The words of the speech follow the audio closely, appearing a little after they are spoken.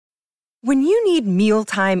When you need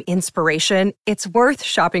mealtime inspiration, it's worth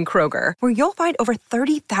shopping Kroger, where you'll find over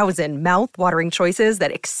 30,000 mouth-watering choices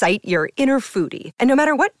that excite your inner foodie. And no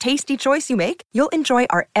matter what tasty choice you make, you'll enjoy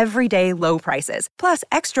our everyday low prices, plus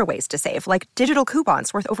extra ways to save, like digital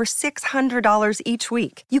coupons worth over $600 each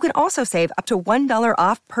week. You can also save up to $1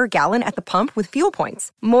 off per gallon at the pump with fuel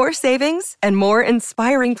points. More savings and more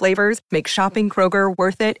inspiring flavors make shopping Kroger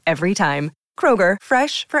worth it every time. Kroger,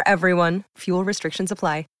 fresh for everyone. Fuel restrictions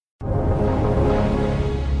apply.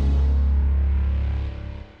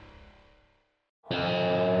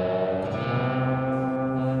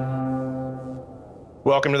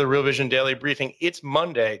 Welcome to the Real Vision Daily Briefing. It's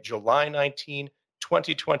Monday, July 19,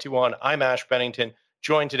 2021. I'm Ash Bennington,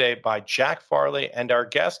 joined today by Jack Farley and our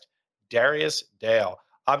guest, Darius Dale.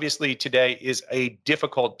 Obviously, today is a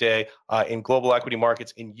difficult day in global equity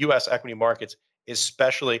markets, in U.S. equity markets,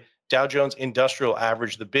 especially. Dow Jones Industrial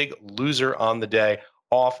Average, the big loser on the day,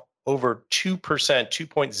 off over 2%,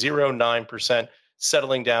 2.09%,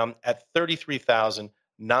 settling down at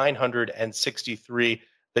 33,963.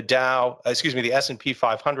 The S&P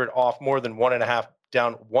 500 off more than 1.5%,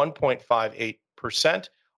 down 1.58%,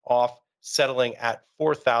 off, settling at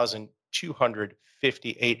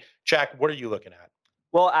 4,258. Jack, what are you looking at?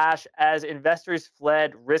 Well, Ash, as investors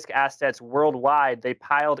fled risk assets worldwide, they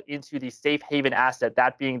piled into the safe haven asset,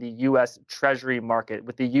 that being the U.S. Treasury market,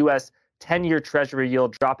 with the U.S. 10-year Treasury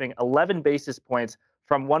yield dropping 11 basis points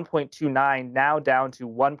from 1.29 now down to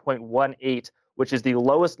 1.18, which is the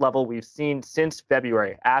lowest level we've seen since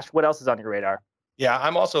February. Ash, what else is on your radar? Yeah,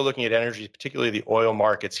 I'm also looking at energy, particularly the oil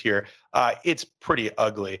markets here. It's pretty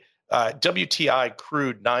ugly. WTI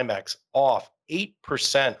crude NYMEX off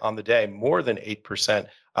 8% on the day, more than 8%,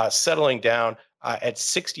 settling down at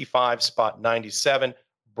 65.97.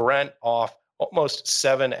 Brent off almost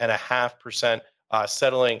 7.5%,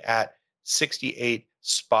 settling at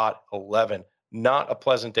 68.11. Not a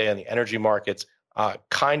pleasant day on the energy markets.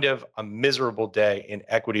 Kind of a miserable day in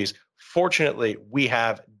equities. Fortunately, we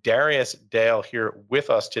have Darius Dale here with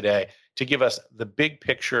us today to give us the big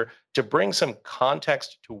picture, to bring some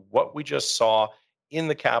context to what we just saw in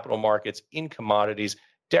the capital markets, in commodities.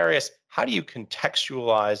 Darius, how do you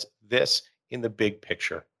contextualize this in the big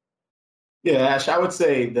picture? Yeah, Ash, I would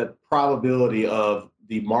say the probability of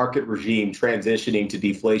the market regime transitioning to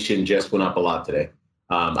deflation just went up a lot today.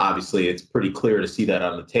 Obviously, it's pretty clear to see that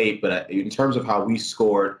on the tape, but in terms of how we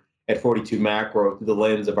scored at 42 macro through the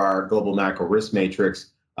lens of our global macro risk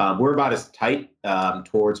matrix, we're about as tight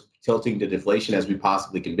towards tilting to deflation as we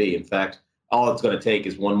possibly can be. In fact, all it's going to take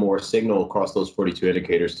is one more signal across those 42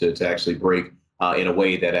 indicators to actually break in a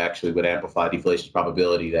way that actually would amplify deflation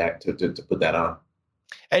probability to put that on.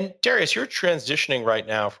 And Darius, you're transitioning right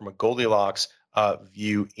now from a Goldilocks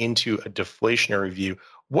view into a deflationary view.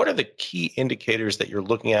 What are the key indicators that you're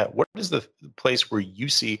looking at? What is the place where you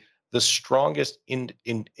see the strongest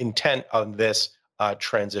intent on this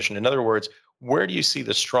transition? In other words, where do you see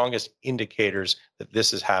the strongest indicators that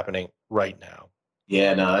this is happening right now?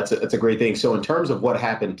 Yeah, no, that's a great thing. So in terms of what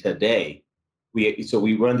happened today,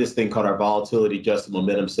 we run this thing called our volatility adjusted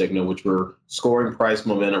momentum signal, which we're scoring price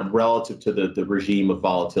momentum relative to the regime of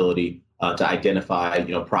volatility to identify,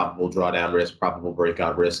 probable drawdown risk, probable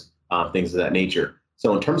breakout risk, things of that nature.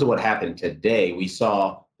 So in terms of what happened today, we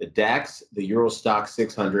saw the DAX, the Euro Stoxx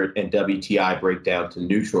 600, and WTI break down to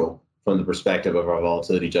neutral from the perspective of our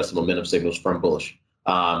volatility adjusted momentum signals from bullish.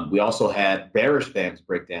 We also had bearish VAMS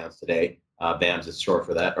breakdowns today. VAMS is short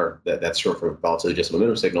for that, or that's short for volatility adjusted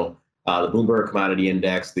momentum signal. The Bloomberg Commodity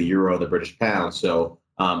Index, the Euro, the British Pound. So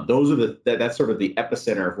those are that's sort of the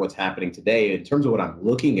epicenter of what's happening today. In terms of what I'm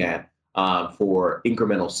looking at for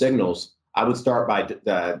incremental signals, I would start by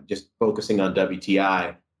just focusing on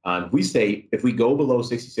WTI. If we go below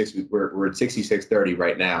 66, we're at 66.30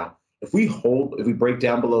 right now. If we break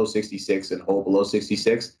down below 66 and hold below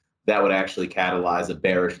 66, that would actually catalyze a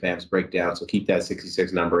bearish VAMS breakdown. So keep that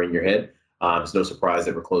 66 number in your head. It's no surprise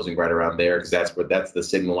that we're closing right around there because that's the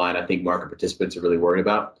signal line I think market participants are really worried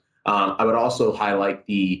about. I would also highlight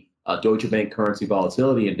the Deutsche Bank Currency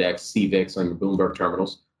Volatility Index, CVIX, on your Bloomberg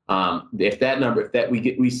terminals.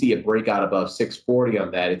 If we see a breakout above 640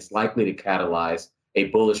 on that, it's likely to catalyze a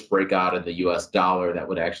bullish breakout in the U.S. dollar that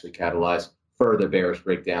would actually catalyze further bearish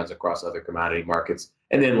breakdowns across other commodity markets.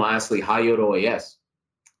 And then lastly, high yield OAS.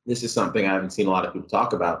 This is something I haven't seen a lot of people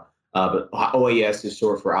talk about, but OAS is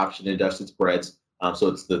short for option adjusted spreads. So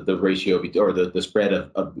it's the ratio or the spread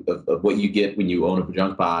of what you get when you own a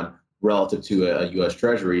junk bond relative to a U.S.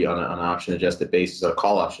 Treasury on an option adjusted basis, a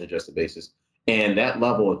call option adjusted basis. And that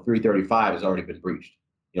level of 335 has already been breached.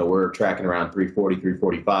 We're tracking around 340,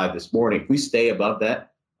 345 this morning. If we stay above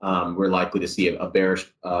that, we're likely to see a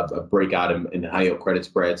bearish breakout in high yield credit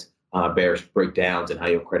spreads, bearish breakdowns in high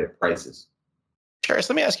yield credit prices. Darius,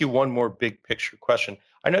 let me ask you one more big picture question.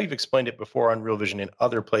 I know you've explained it before on Real Vision in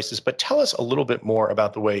other places, but tell us a little bit more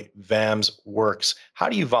about the way VAMS works. How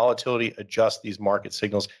do you volatility adjust these market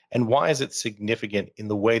signals, and why is it significant in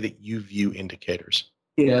the way that you view indicators?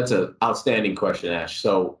 Yeah, that's an outstanding question, Ash.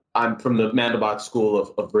 So I'm from the Mandelbach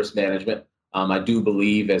School of Risk Management. I do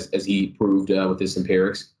believe, as he proved with his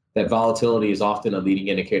empirics, that volatility is often a leading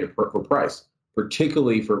indicator for price,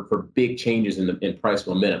 particularly for big changes in price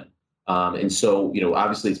momentum. And so,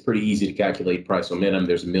 obviously, it's pretty easy to calculate price momentum.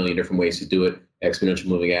 There's a million different ways to do it: exponential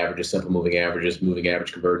moving averages, simple moving averages, moving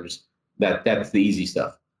average convergence. That's the easy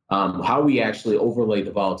stuff. How we actually overlay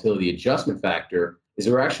the volatility adjustment factor is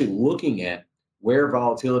we're actually looking at where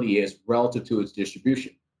volatility is relative to its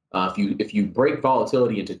distribution. If you break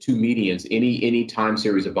volatility into two medians, any time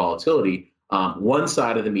series of volatility, one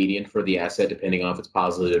side of the median for the asset, depending on if it's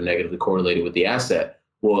positively or negatively correlated with the asset,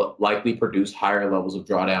 will likely produce higher levels of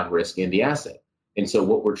drawdown risk in the asset. And so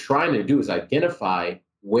what we're trying to do is identify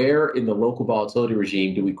where in the local volatility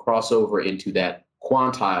regime do we cross over into that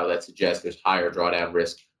quantile that suggests there's higher drawdown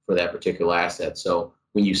risk for that particular asset. So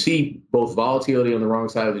when you see both volatility on the wrong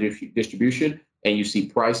side of the distribution and you see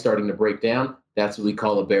price starting to break down, that's what we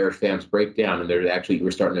call a bearish VAMS breakdown. And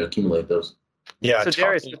we're starting to accumulate those. Yeah. So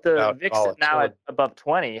Darius, with the VIX now at above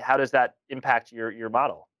 20, how does that impact your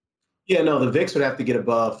model? Yeah, no, the VIX would have to get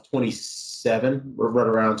above 27, or right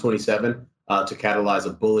around 27, to catalyze a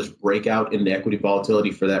bullish breakout in the equity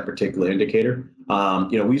volatility for that particular indicator.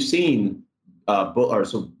 We've seen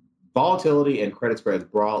volatility and credit spreads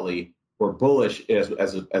broadly were bullish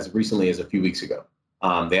as recently as a few weeks ago.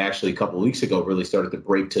 They actually, a couple of weeks ago, really started to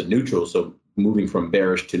break to neutral. So moving from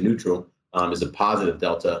bearish to neutral is a positive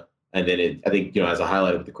delta. And then I think, as I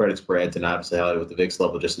highlighted with the credit spreads and obviously highlighted with the VIX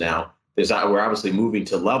level just now, we're obviously moving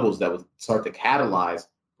to levels that would start to catalyze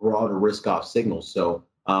broader risk-off signals. So,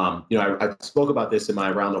 I spoke about this in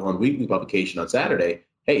my Around the Horn Weekly publication on Saturday.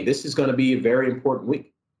 Hey, this is going to be a very important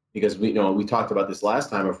week because we talked about this last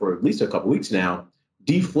time, or for at least a couple of weeks now.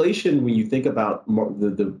 Deflation, when you think about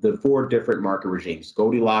the four different market regimes: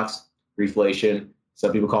 Goldilocks, reflation,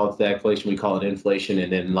 some people call it stagflation, we call it inflation,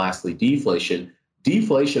 and then lastly, deflation.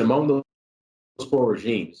 Deflation among those four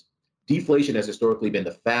regimes, deflation has historically been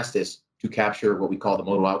the fastest to capture what we call the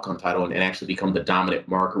modal outcome title and actually become the dominant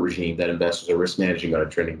market regime that investors are risk managing on a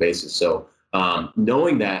trending basis. So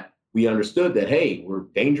knowing that, we understood that, hey, we're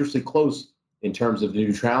dangerously close in terms of the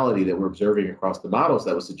neutrality that we're observing across the models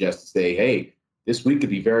that would suggest to say, hey, this week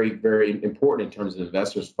could be very, very important in terms of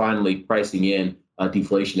investors finally pricing in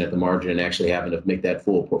deflation at the margin and actually having to make that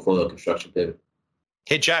full portfolio construction pivot.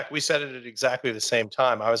 Hey, Jack, we said it at exactly the same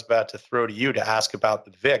time. I was about to throw to you to ask about the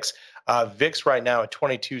VIX. VIX right now at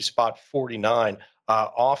 22.49,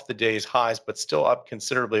 off the day's highs, but still up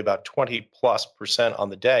considerably, about 20+% on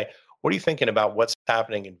the day. What are you thinking about what's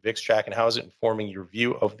happening in VIX, Jack, and how is it informing your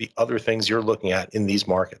view of the other things you're looking at in these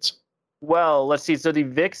markets? Well, let's see. So the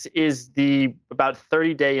VIX is the about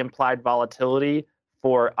 30-day implied volatility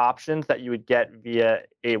for options that you would get via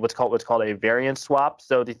what's called a variance swap.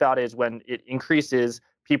 So the thought is when it increases,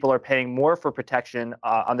 people are paying more for protection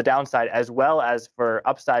on the downside as well as for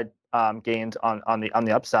upside gains on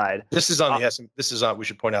the upside. This is on the S. This is on. We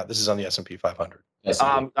should point out this is on the S&P 500.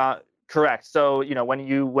 Correct. So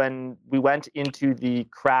when we went into the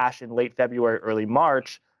crash in late February, early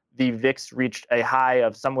March, the VIX reached a high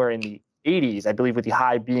of somewhere in the 80s, I believe, with the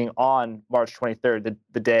high being on March 23rd,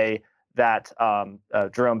 the day that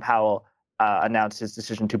Jerome Powell announced his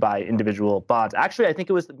decision to buy individual bonds. Actually, I think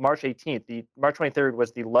it was March 18th. The March 23rd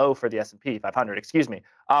was the low for the S&P 500. Excuse me.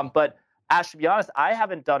 But Ash, to be honest, I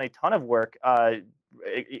haven't done a ton of work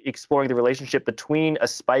exploring the relationship between a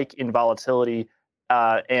spike in volatility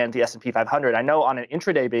and the S&P 500. I know on an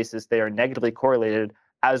intraday basis they are negatively correlated,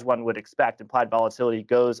 as one would expect. Implied volatility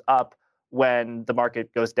goes up when the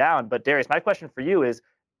market goes down. But Darius, my question for you is,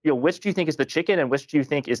 which do you think is the chicken and which do you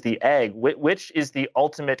think is the egg? Which is the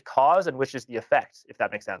ultimate cause and which is the effect, if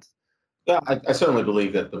that makes sense? Yeah, I certainly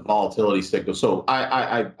believe that the volatility signal. So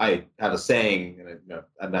I have a saying, and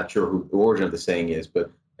I'm not sure who the origin of the saying is, but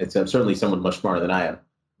it's certainly someone much smarter than I am.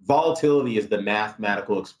 Volatility is the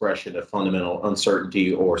mathematical expression of fundamental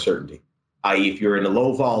uncertainty or certainty. I.e., if you're in a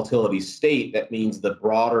low volatility state, that means the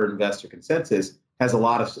broader investor consensus has a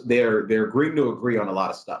lot of, they're agreeing to agree on a lot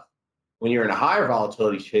of stuff. When you're in a higher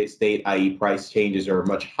volatility state, i.e., price changes are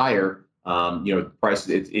much higher. Price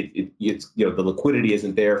it's the liquidity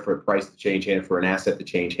isn't there for a price to change hands, for an asset to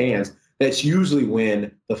change hands. That's usually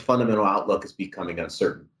when the fundamental outlook is becoming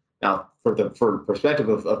uncertain. Now, for perspective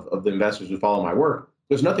of the investors who follow my work,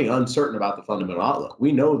 there's nothing uncertain about the fundamental outlook.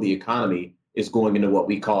 We know the economy is going into what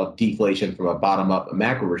we call deflation from a bottom-up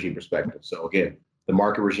macro regime perspective. So again, the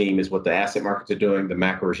market regime is what the asset markets are doing. The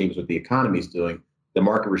macro regime is what the economy is doing. The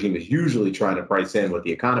market regime is usually trying to price in what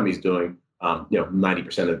the economy is doing,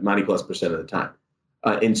 90% of the time.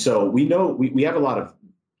 And so we know we have a lot of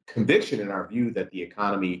conviction in our view that the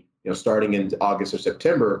economy, starting in August or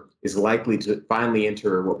September, is likely to finally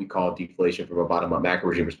enter what we call deflation from a bottom-up macro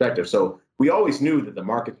regime perspective. So we always knew that the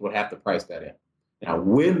markets would have to price that in. Now,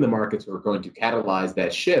 when the markets were going to catalyze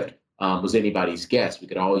that shift was anybody's guess. We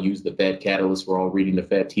could all use the Fed catalyst. We're all reading the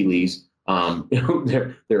Fed tea leaves.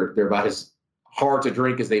 They're about as hard to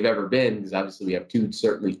drink as they've ever been, because obviously we have two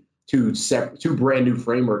brand new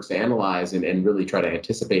frameworks to analyze and really try to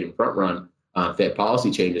anticipate and front run Fed policy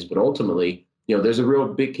changes. But ultimately, there's a real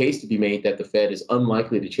big case to be made that the Fed is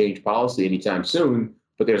unlikely to change policy anytime soon.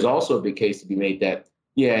 But there's also a big case to be made that,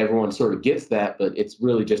 everyone sort of gets that, but it's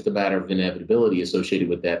really just a matter of inevitability associated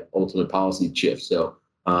with that ultimate policy shift. So,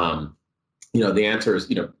 the answer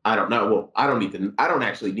is, I don't know. Well, I don't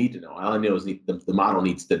actually need to know. All I know is the model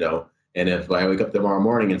needs to know. And if I wake up tomorrow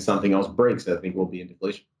morning and something else breaks, I think we'll be in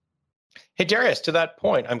deflation. Hey, Darius, to that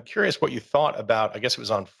point, I'm curious what you thought about, I guess it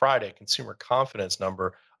was on Friday, consumer confidence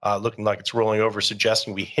number looking like it's rolling over,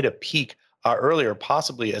 suggesting we hit a peak earlier,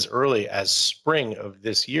 possibly as early as spring of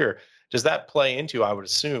this year. Does that play into, I would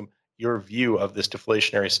assume, your view of this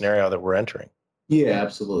deflationary scenario that we're entering? Yeah,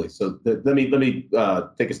 absolutely. So let me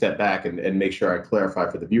take a step back and make sure I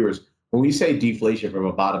clarify for the viewers. When we say deflation from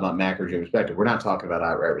a bottom-up macro regime perspective, we're not talking about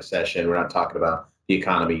outright recession. We're not talking about the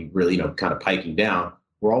economy really, kind of piking down.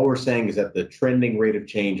 All we're saying is that the trending rate of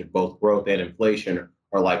change of both growth and inflation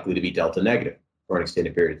are likely to be delta negative for an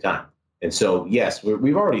extended period of time. And so, yes,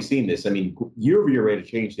 we've already seen this. I mean, year-over-year rate of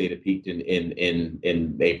change data peaked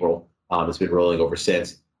in April. It's been rolling over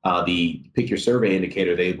since. The Pick Your Survey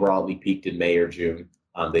indicator, they broadly peaked in May or June.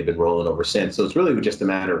 They've been rolling over since. So it's really just a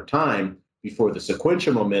matter of time before the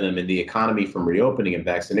sequential momentum in the economy from reopening and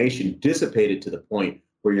vaccination dissipated to the point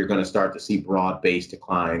where you're going to start to see broad-based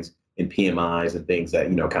declines in PMIs and things that,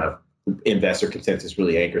 kind of investor consensus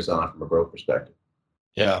really anchors on from a growth perspective.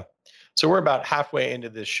 Yeah. So we're about halfway into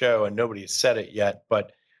this show and nobody has said it yet,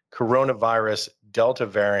 but coronavirus, Delta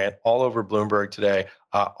variant, all over Bloomberg today,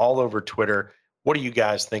 all over Twitter. What are you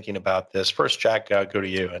guys thinking about this? First, Jack, go to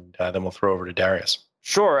you, and then we'll throw over to Darius.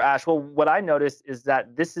 Sure, Ash. Well, what I noticed is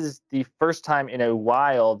that this is the first time in a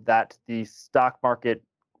while that the stock market,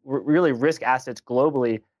 really risk assets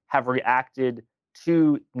globally, have reacted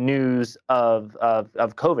to news of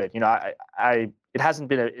COVID. It hasn't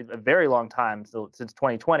been a very long time, so since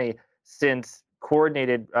 2020, since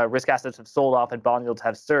coordinated risk assets have sold off and bond yields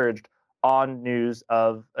have surged on news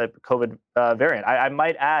of a COVID variant. I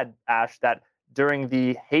might add, Ash, that during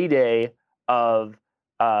the heyday of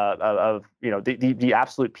the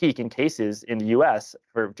absolute peak in cases in the U.S.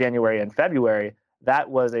 for January and February, that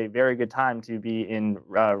was a very good time to be in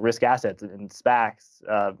risk assets and SPACs,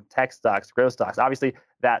 tech stocks, growth stocks. Obviously,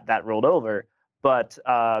 that rolled over, but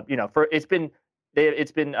it's been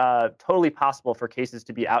totally possible for cases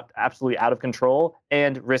to be absolutely out of control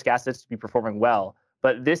and risk assets to be performing well.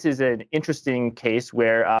 But this is an interesting case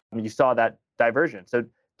where you saw that diversion. So,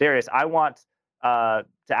 Darius, I want to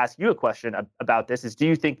ask you a question about this. Do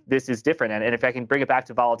you think this is different? And if I can bring it back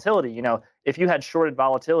to volatility, if you had shorted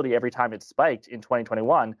volatility every time it spiked in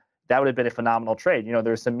 2021, that would have been a phenomenal trade.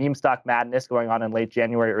 There's some meme stock madness going on in late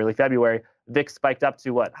January, early February. VIX spiked up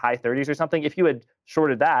to high 30s or something. If you had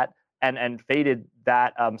shorted that and faded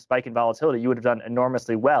that spike in volatility, you would have done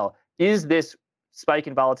enormously well. Is this spike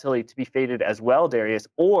in volatility to be faded as well, Darius?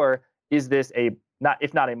 Or is this if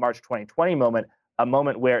not a March 2020 moment, a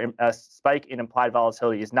moment where a spike in implied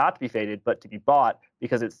volatility is not to be faded, but to be bought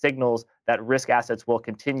because it signals that risk assets will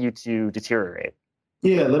continue to deteriorate?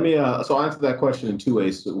 Yeah, let me, so I'll answer that question in two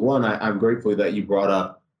ways. So one, I'm grateful that you brought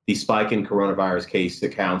up the spike in coronavirus case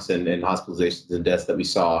accounts and hospitalizations and deaths that we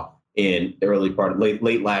saw in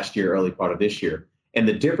late last year, early part of this year. And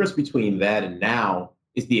the difference between that and now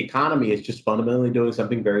is the economy is just fundamentally doing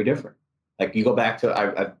something very different. Like you go back to,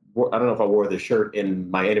 I don't know if I wore this shirt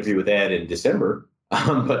in my interview with Ed in December,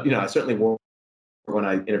 but I certainly wore when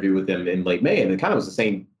I interviewed with them in late May, and it kind of was the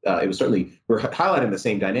same. It was certainly, we're highlighting the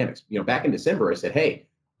same dynamics. Back in December, I said, hey,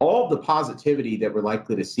 all the positivity that we're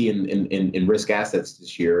likely to see in risk assets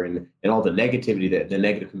this year, and all the negativity, the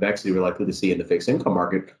negative convexity we're likely to see in the fixed income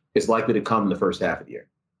market is likely to come in the first half of the year,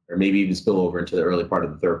 or maybe even spill over into the early part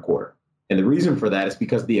of the third quarter. And the reason for that is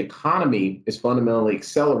because the economy is fundamentally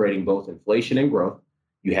accelerating both inflation and growth.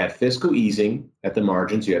 You had fiscal easing at the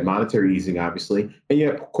margins, you had monetary easing, obviously, and you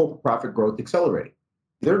had corporate profit growth accelerating.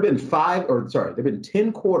 There have been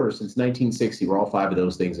 10 quarters since 1960 where all 5 of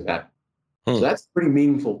those things have happened. So that's pretty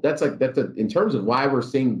meaningful. In terms of why we're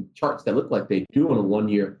seeing charts that look like they do on a 1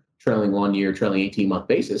 year, trailing 18-month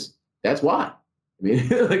basis. That's why. I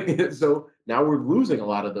mean, so now we're losing a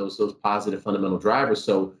lot of those positive fundamental drivers.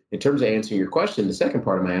 So in terms of answering your question, the second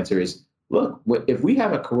part of my answer is, look, if we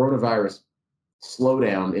have a coronavirus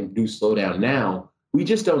induced slowdown now, we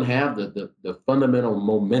just don't have the fundamental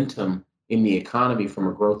momentum in the economy from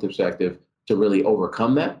a growth perspective to really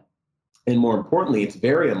overcome that. And more importantly, it's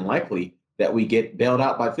very unlikely that we get bailed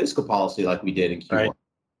out by fiscal policy like we did in Q1.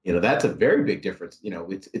 Right. That's a very big difference.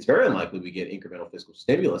 It's very unlikely we get incremental fiscal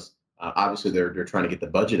stimulus. Obviously, they're trying to get the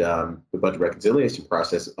budget reconciliation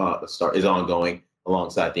process is ongoing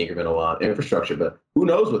alongside the incremental infrastructure. But who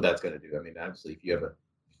knows what that's going to do? I mean, obviously, if you have a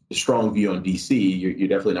strong view on DC, you're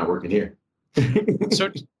definitely not working here.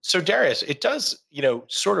 So Darius, it does,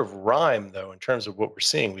 sort of rhyme though in terms of what we're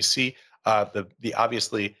seeing. We see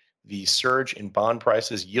obviously the surge in bond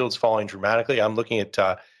prices, yields falling dramatically. I'm looking at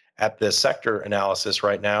the sector analysis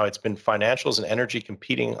right now. It's been financials and energy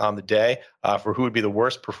competing on the day for who would be the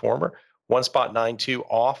worst performer. 1.92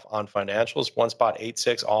 off on financials,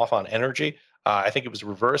 1.86 off on energy. I think it was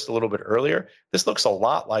reversed a little bit earlier. This looks a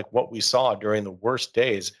lot like what we saw during the worst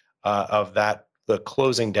days of the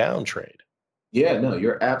closing down trade. Yeah, no,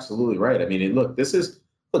 you're absolutely right. I mean,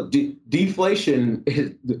 deflation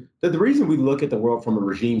is the reason we look at the world from a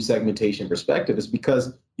regime segmentation perspective is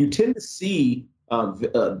because you tend to see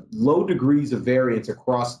low degrees of variance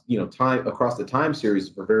across the time series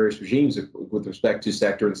for various regimes with respect to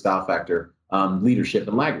sector and style factor, leadership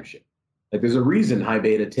and laggardship. Like there's a reason high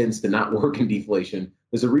beta tends to not work in deflation.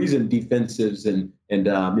 There's a reason defensives and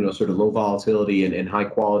sort of low volatility and high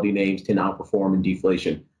quality names tend to outperform in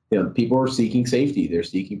deflation. People are seeking safety. They're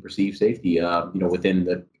seeking perceived safety, within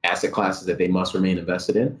the asset classes that they must remain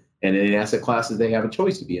invested in, and in asset classes they have a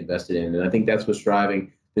choice to be invested in. And I think that's what's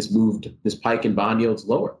driving this pike in bond yields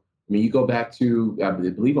lower. I mean, you go back to, I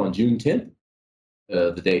believe on June 10th,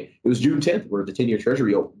 it was June 10th where the 10-year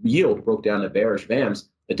Treasury yield broke down at bearish VAMs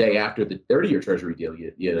the day after the 30-year Treasury deal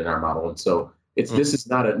yield in our model. And so this is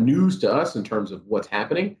not a news to us in terms of what's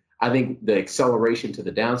happening. I think the acceleration to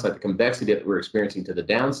the downside, the convexity that we're experiencing to the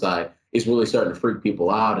downside is really starting to freak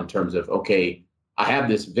people out in terms of, okay, I have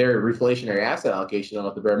this very reflationary asset allocation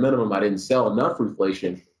at the bare minimum. I didn't sell enough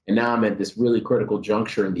reflation. And now I'm at this really critical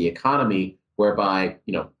juncture in the economy whereby,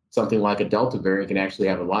 something like a Delta variant can actually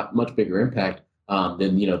have much bigger impact than,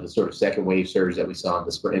 the sort of second wave surge that we saw in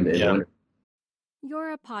the spring and the winter.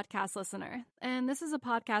 You're a podcast listener, and this is a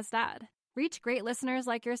podcast ad. Reach great listeners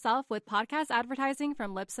like yourself with podcast advertising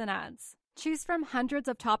from Libsyn Ads. Choose from hundreds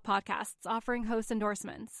of top podcasts offering host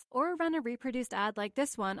endorsements, or run a reproduced ad like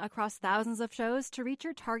this one across thousands of shows to reach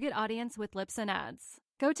your target audience with Libsyn Ads.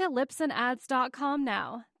 Go to libsynads.com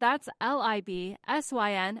now. That's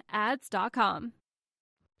LIBSYN ads.com.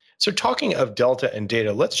 So talking of Delta and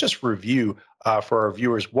data, let's just review for our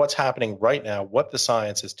viewers what's happening right now, what the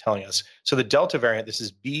science is telling us. So the Delta variant, this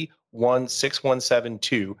is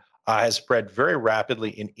B16172, has spread very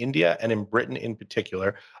rapidly in India and in Britain in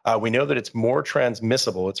particular. We know that it's more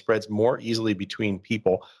transmissible. It spreads more easily between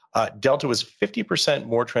people. Delta was 50%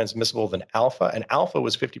 more transmissible than Alpha, and Alpha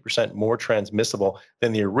was 50% more transmissible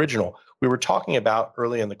than the original. We were talking about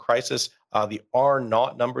early in the crisis, the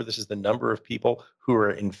R0 number. This is the number of people who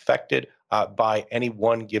are infected by any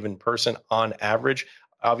one given person on average.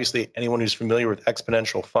 Obviously, anyone who's familiar with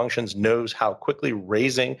exponential functions knows how quickly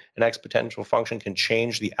raising an exponential function can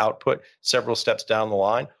change the output several steps down the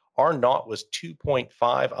line. R0 was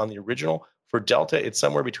 2.5 on the original. For Delta, it's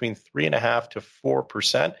somewhere between 3.5% to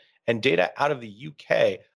 4%. And data out of the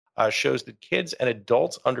UK shows that kids and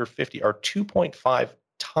adults under 50 are 2.5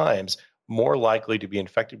 times more likely to be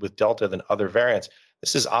infected with Delta than other variants.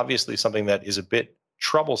 This is obviously something that is a bit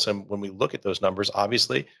troublesome when we look at those numbers.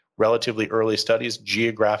 Obviously, relatively early studies,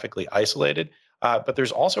 geographically isolated. But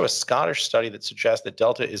there's also a Scottish study that suggests that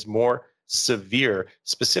Delta is more severe,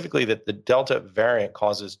 specifically that the Delta variant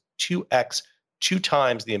causes 2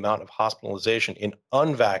 times the amount of hospitalization in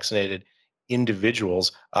unvaccinated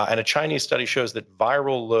individuals. And a Chinese study shows that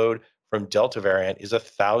viral load from Delta variant is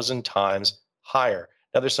 1,000 times higher.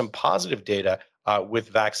 Now, there's some positive data with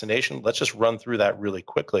vaccination. Let's just run through that really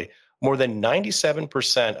quickly. More than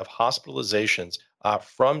 97% of hospitalizations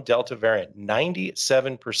from Delta variant,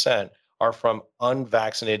 97% are from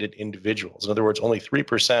unvaccinated individuals. In other words, only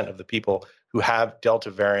 3% of the people who have Delta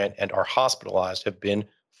variant and are hospitalized have been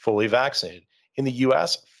fully vaccinated. In the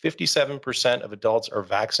US, 57% of adults are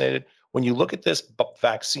vaccinated. When you look at this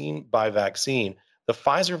vaccine by vaccine, the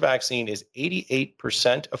Pfizer vaccine is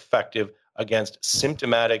 88% effective against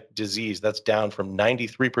symptomatic disease. That's down from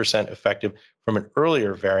 93% effective from an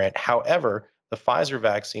earlier variant. However, the Pfizer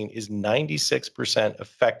vaccine is 96%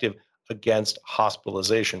 effective against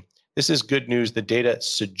hospitalization. This is good news. The data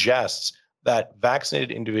suggests that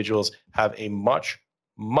vaccinated individuals have a much,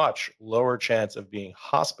 much lower chance of being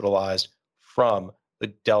hospitalized from the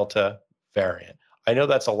Delta variant. I know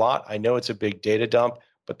that's a lot. I know it's a big data dump,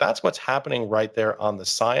 but that's what's happening right there on the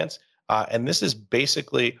science. And this is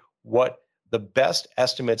basically what the best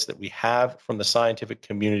estimates that we have from the scientific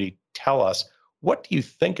community tell us. What do you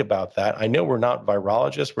think about that? I know we're not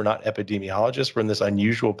virologists, we're not epidemiologists. We're in this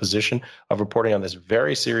unusual position of reporting on this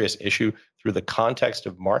very serious issue through the context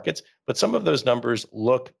of markets, but some of those numbers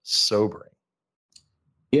look sobering.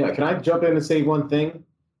 Yeah, can I jump in and say one thing?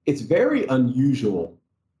 It's very unusual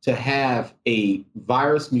to have a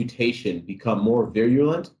virus mutation become more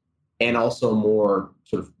virulent and also more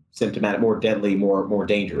sort of symptomatic, more deadly, more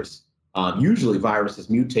dangerous. Usually viruses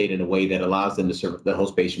mutate in a way that allows them to the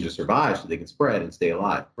host patient to survive so they can spread and stay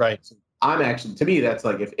alive. Right. So I'm actually, to me, that's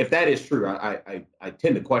like, if that is true, I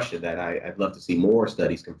tend to question that. I'd love to see more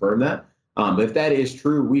studies confirm that. But if that is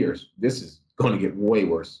true, this is going to get way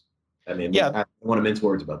worse. I mean, yeah. I don't want to mince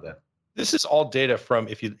words about that. This is all data from,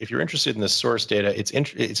 if you're interested in the source data,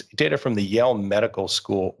 it's data from the Yale Medical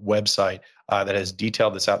School website that has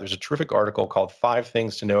detailed this out. There's a terrific article called 5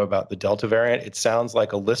 Things to Know About the Delta Variant. It sounds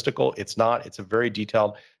like a listicle. It's not. It's a very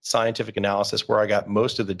detailed scientific analysis where I got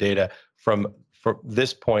most of the data from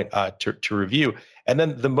this point to review. And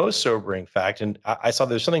then the most sobering fact, and I saw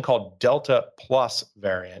there's something called Delta Plus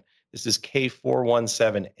variant. This is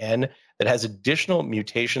K417N that has additional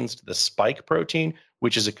mutations to the spike protein,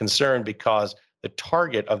 which is a concern because the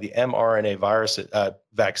target of the mRNA virus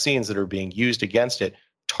vaccines that are being used against it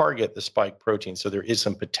target the spike protein. So there is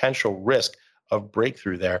some potential risk of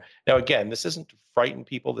breakthrough there. Now, again, this isn't to frighten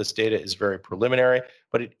people. This data is very preliminary,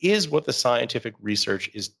 but it is what the scientific research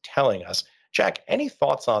is telling us. Jack, any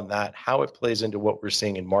thoughts on that, how it plays into what we're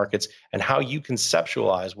seeing in markets and how you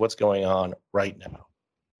conceptualize what's going on right now?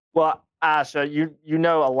 Well, Asha, you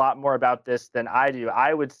know a lot more about this than I do.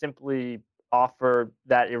 I would simply offer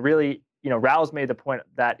that it really, Raul's made the point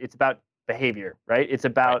that it's about behavior, right? It's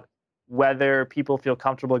about whether people feel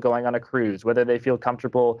comfortable going on a cruise, whether they feel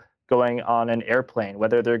comfortable going on an airplane,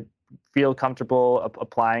 whether they feel comfortable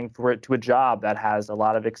applying for it to a job that has a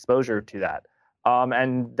lot of exposure to that.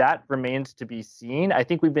 And that remains to be seen. I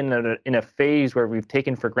think we've been in a phase where we've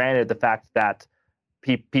taken for granted the fact that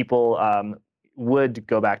people would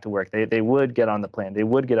go back to work. They would get on the plane. They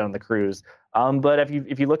would get on the cruise. But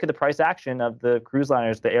if you look at the price action of the cruise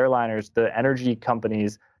liners, the airliners, the energy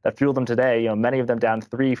companies that fuel them today, many of them down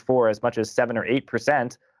 3, 4, as much as 7 or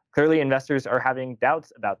 8%. Clearly, investors are having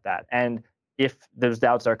doubts about that. And if those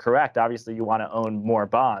doubts are correct, obviously you want to own more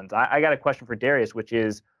bonds. I got a question for Darius, which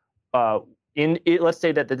is, let's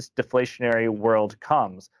say that this deflationary world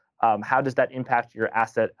comes. How does that impact your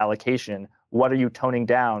asset allocation? What are you toning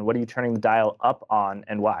down? What are you turning the dial up on,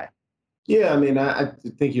 and why? Yeah, I mean, I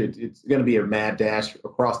think it's going to be a mad dash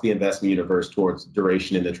across the investment universe towards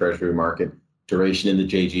duration in the treasury market, duration in the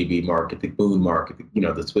JGB market, the Bund market, the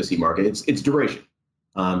Swissy market. It's duration.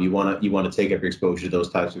 You want to take up your exposure to those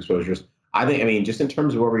types of exposures. I mean, just in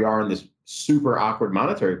terms of where we are in this super awkward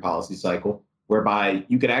monetary policy cycle, whereby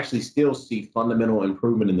you could actually still see fundamental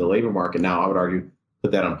improvement in the labor market. Now, I would argue,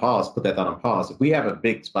 put that on pause. If we have a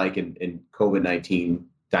big spike in COVID-19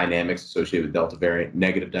 dynamics associated with Delta variant,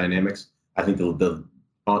 negative dynamics, I think the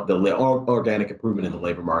organic improvement in the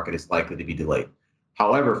labor market is likely to be delayed.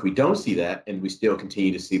 However, if we don't see that and we still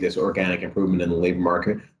continue to see this organic improvement in the labor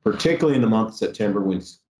market, particularly in the month of September when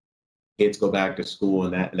kids go back to school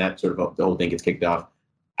and that sort of the whole thing gets kicked off,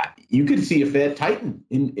 you could see a Fed tighten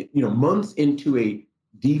in months into a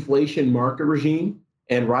deflation market regime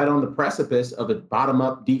and right on the precipice of a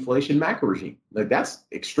bottom-up deflation macro regime. Like, that's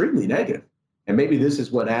extremely negative. And maybe this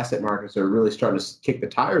is what asset markets are really starting to kick the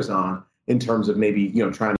tires on in terms of maybe,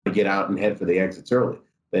 trying to get out and head for the exits early.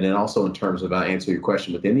 And then also in terms of answer your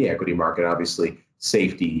question within the equity market, obviously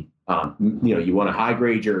safety, you want to high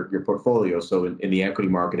grade your portfolio. So in the equity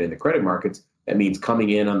market and the credit markets, that means coming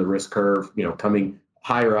in on the risk curve, coming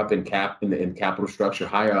higher up in capital structure,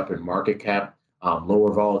 higher up in market cap,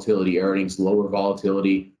 lower volatility earnings, lower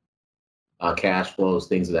volatility cash flows,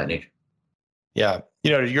 things of that nature. Yeah.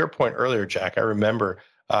 To your point earlier, Jack, I remember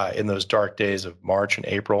in those dark days of March and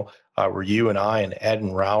April, where you and I and Ed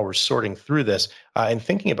and Raul were sorting through this and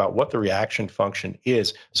thinking about what the reaction function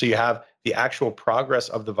is. So you have the actual progress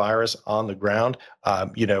of the virus on the ground,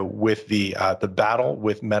 with the battle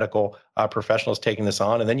with medical professionals taking this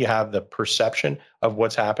on, and then you have the perception of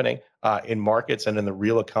what's happening in markets and in the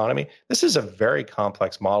real economy. This is a very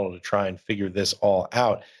complex model to try and figure this all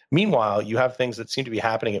out. Meanwhile, you have things that seem to be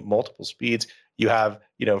happening at multiple speeds. You have,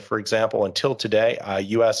 for example, until today,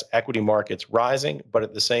 U.S. equity markets rising, but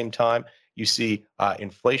at the same time, you see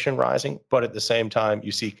inflation rising, but at the same time,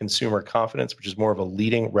 you see consumer confidence, which is more of a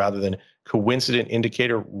leading rather than coincident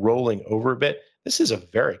indicator, rolling over a bit. This is a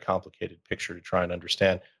very complicated picture to try and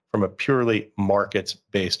understand from a purely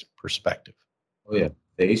markets-based perspective. Oh, yeah.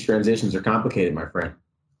 These transitions are complicated, my friend.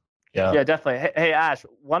 Yeah, definitely. Hey, Ash,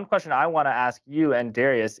 one question I want to ask you and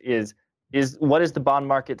Darius is what is the bond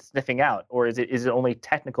market sniffing out? Or is it only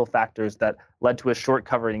technical factors that led to a short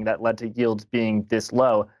covering that led to yields being this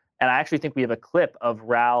low? And I actually think we have a clip of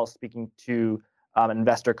Raoul speaking to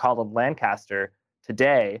investor Colin Lancaster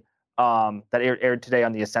today that aired today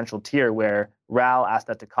on the Essential Tier, where Raoul asked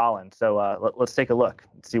that to Colin. So let's take a look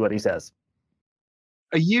and see what he says.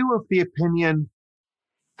 Are you of the opinion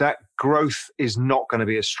that growth is not going to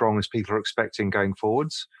be as strong as people are expecting going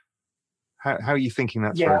forwards? How are you thinking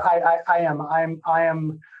that through? Yeah, I am. I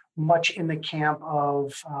am much in the camp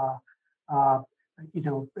of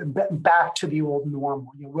back to the old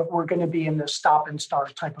normal. We're going to be in the stop and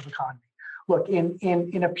start type of economy. Look,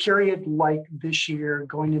 in a period like this year,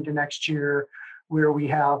 going into next year, where we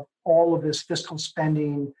have all of this fiscal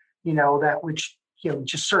spending, that which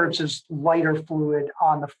just serves as lighter fluid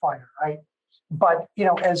on the fire, right? But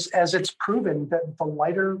as it's proven that the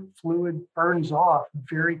lighter fluid burns off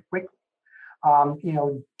very quickly.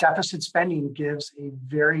 Deficit spending gives a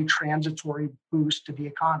very transitory boost to the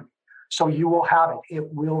economy. So you will have it.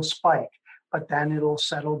 It will spike, but then it'll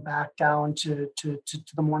settle back down to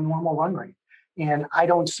the more normal run rate. And I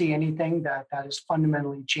don't see anything that is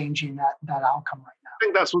fundamentally changing that outcome right now. I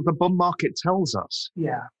think that's what the bond market tells us.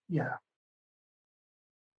 Yeah.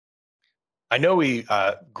 I know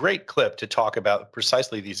great clip to talk about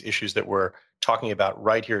precisely these issues that we're talking about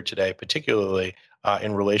right here today, particularly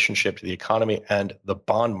in relationship to the economy and the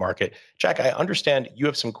bond market. Jack, I understand you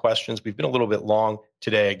have some questions. We've been a little bit long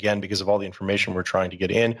today, again, because of all the information we're trying to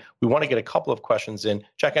get in. We want to get a couple of questions in.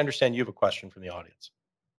 Jack, I understand you have a question from the audience.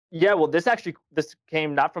 Yeah, well, this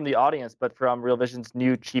came not from the audience, but from Real Vision's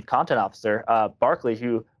new chief content officer, Barkley,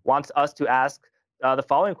 who wants us to ask the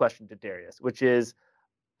following question to Darius, which is,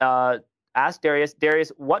 ask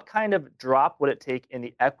Darius, what kind of drop would it take in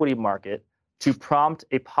the equity market to prompt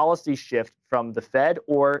a policy shift from the Fed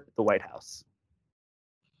or the White House?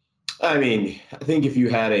 I mean, I think if you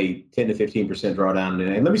had a 10 to 15%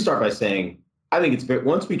 drawdown, and let me start by saying, I think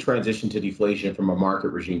once we transition to deflation from a market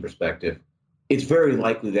regime perspective, it's very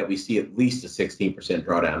likely that we see at least a 16%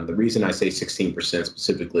 drawdown. The reason I say 16%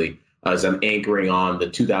 specifically is I'm anchoring on the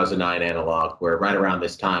 2009 analog, where right around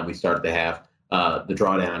this time we started to have the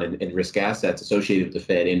drawdown in risk assets associated with the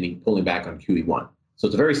Fed pulling back on QE1. So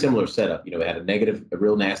it's a very similar setup. We had a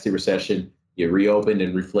real nasty recession. You reopened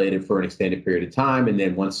and reflated for an extended period of time, and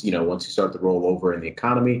then once you start to roll over in the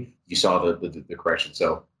economy, you saw the correction.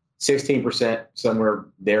 So 16%, somewhere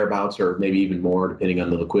thereabouts, or maybe even more, depending on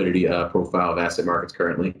the liquidity profile of asset markets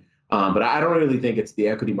currently. But I don't really think it's the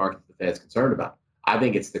equity market that the Fed's concerned about. I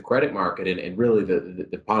think it's the credit market and really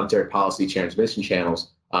the monetary policy transmission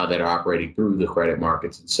channels that are operating through the credit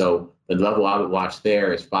markets. And so the level I would watch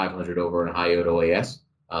there is 500 over in high yield OAS.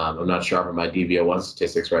 I'm not sure on my DV01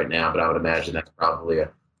 statistics right now, but I would imagine that's probably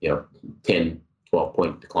a 10,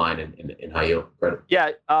 12-point decline in high yield credit.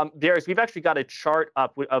 Yeah, Darius, we've actually got a chart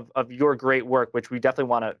up of your great work, which we definitely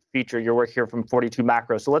want to feature your work here from 42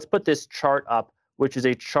 Macro. So let's put this chart up, which is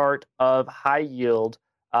a chart of high yield,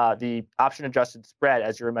 the option adjusted spread,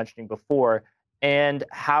 as you were mentioning before, and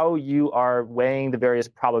how you are weighing the various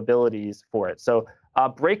probabilities for it. So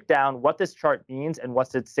break down what this chart means and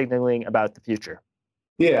what's it signaling about the future.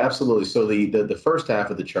 Yeah, absolutely. So the first half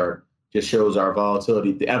of the chart just shows our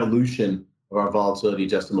volatility, the evolution of our volatility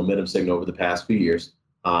adjusted momentum signal over the past few years.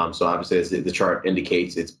 So obviously, as the chart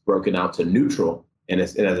indicates, it's broken out to neutral. And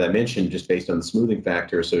as I mentioned, just based on the smoothing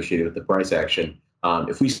factor associated with the price action,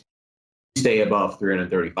 if we stay above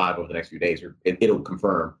 335 over the next few days, it'll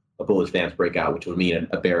confirm a bullish VAMS breakout, which would mean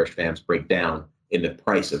a bearish VAMS breakdown in the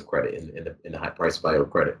price of credit, in the high price value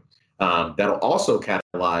of credit. That'll also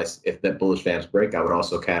catalyze, if that bullish VAMS breakout would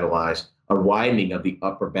also catalyze a widening of the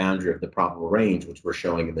upper boundary of the probable range, which we're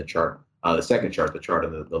showing in the chart, the second chart, the chart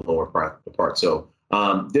in the lower part. So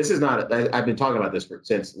this is not, I've been talking about this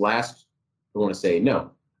since last, Thursday,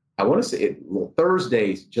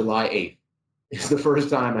 July 8th is the first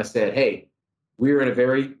time I said, hey, we're in a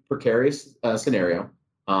very precarious scenario.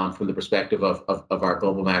 from the perspective of our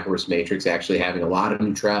global macro risk matrix actually having a lot of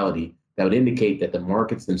neutrality that would indicate that the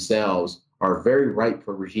markets themselves are very ripe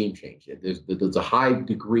for regime change. There's a high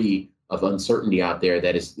degree of uncertainty out there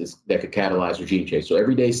that could catalyze regime change. So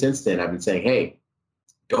every day since then, I've been saying, hey,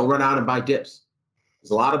 don't run out and buy dips.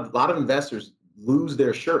 There's a lot of investors lose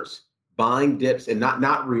their shirts buying dips and not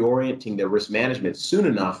reorienting their risk management soon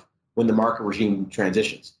enough when the market regime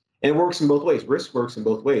transitions. And it works in both ways. Risk works in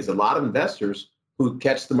both ways. A lot of investors who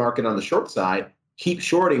catch the market on the short side keep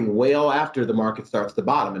shorting well after the market starts to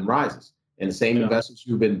bottom and rises. And the same investors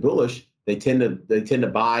who've been bullish, they tend to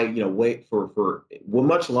buy, wait for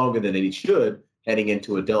much longer than they should heading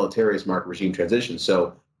into a deleterious market regime transition.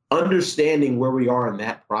 So understanding where we are in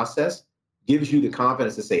that process gives you the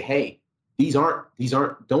confidence to say, hey, these aren't,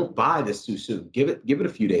 don't buy this too soon. Give it a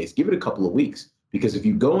few days, give it a couple of weeks. Because if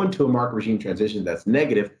you go into a market regime transition that's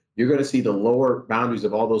negative, you're going to see the lower boundaries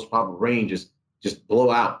of all those probable ranges just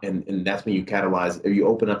blow out. And that's when you catalyze or you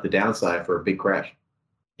open up the downside for a big crash.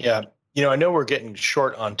 Yeah. I know we're getting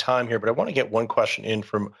short on time here, but I want to get one question in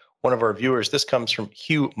from one of our viewers. This comes from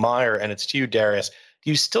Hugh Meyer, and it's to you, Darius. Do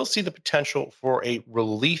you still see the potential for a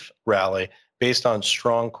relief rally based on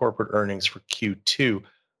strong corporate earnings for Q2?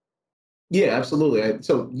 Yeah, absolutely.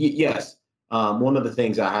 So yes, one of the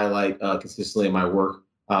things I highlight consistently in my work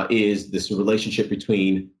is this relationship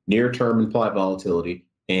between near-term implied volatility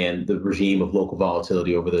and the regime of local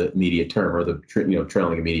volatility over the immediate term, or the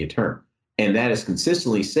trailing immediate term. And that is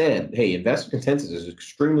consistently said, hey, investor consensus is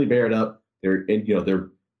extremely bared up. They're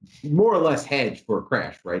more or less hedged for a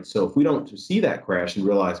crash, right? So if we don't see that crash in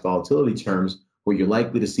realized volatility terms, what you're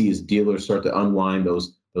likely to see is dealers start to unwind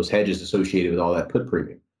those hedges associated with all that put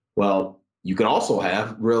premium. Well, you can also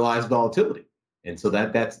have realized volatility. And so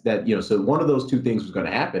so one of those two things was going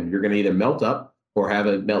to happen. You're going to either melt up or have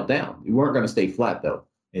a meltdown. You weren't going to stay flat, though.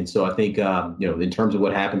 And so I think, in terms of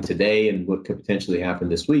what happened today and what could potentially happen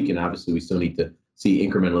this week, and obviously we still need to see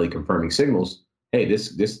incrementally confirming signals. Hey,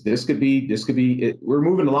 this could be it. We're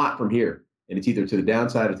moving a lot from here, and it's either to the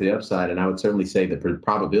downside or to the upside. And I would certainly say that the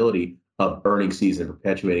probability of earnings season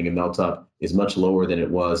perpetuating a melt up is much lower than it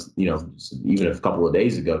was, even a couple of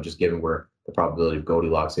days ago, just given where the probability of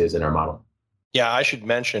Goldilocks is in our model. Yeah, I should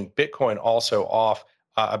mention Bitcoin also off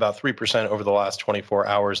about 3% over the last 24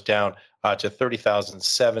 hours, down to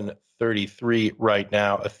 30,733 right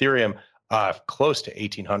now. Ethereum close to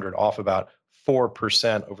 1,800, off about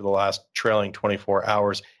 4% over the last trailing 24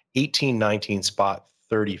 hours, 1819 spot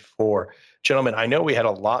 34. Gentlemen, I know we had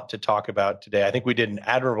a lot to talk about today. I think we did an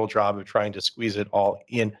admirable job of trying to squeeze it all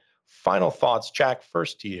in. Final thoughts, Jack,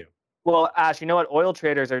 first to you. Well, Ash, you know what? Oil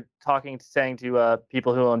traders are saying to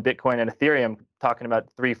people who own Bitcoin and Ethereum, talking about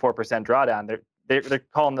 3-4% drawdown. They're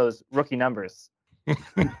calling those rookie numbers.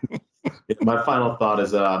 My final thought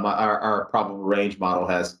is our probable range model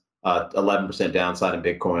has 11% downside in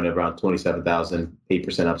Bitcoin, around 27,000,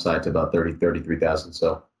 8% upside to about 33,000.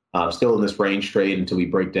 So still in this range trade until we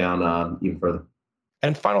break down even further.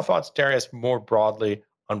 And final thoughts, Darius, more broadly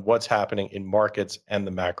on what's happening in markets and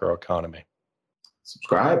the macro economy.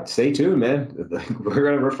 Subscribe, stay tuned, man. We're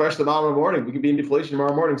going to refresh the model tomorrow morning. We could be in deflation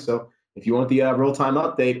tomorrow morning. So if you want the real-time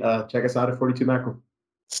update, check us out at 42 Macro.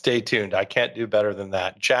 Stay tuned. I can't do better than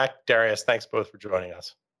that. Jack, Darius, thanks both for joining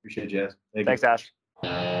us. Appreciate it, Jazz. Thanks, Ash.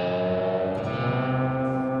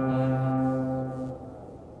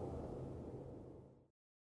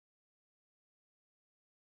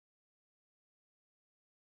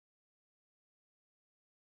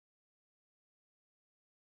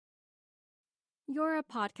 You're a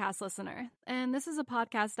podcast listener, and this is a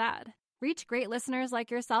podcast ad. Reach great listeners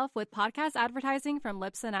like yourself with podcast advertising from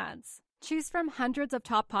Libsyn Ads. Choose from hundreds of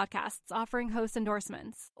top podcasts offering host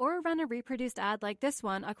endorsements, or run a reproduced ad like this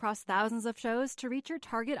one across thousands of shows to reach your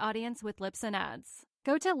target audience with Libsyn Ads.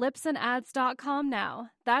 Go to libsynads.com now.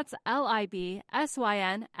 That's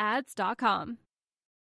LIBSYN ads.com.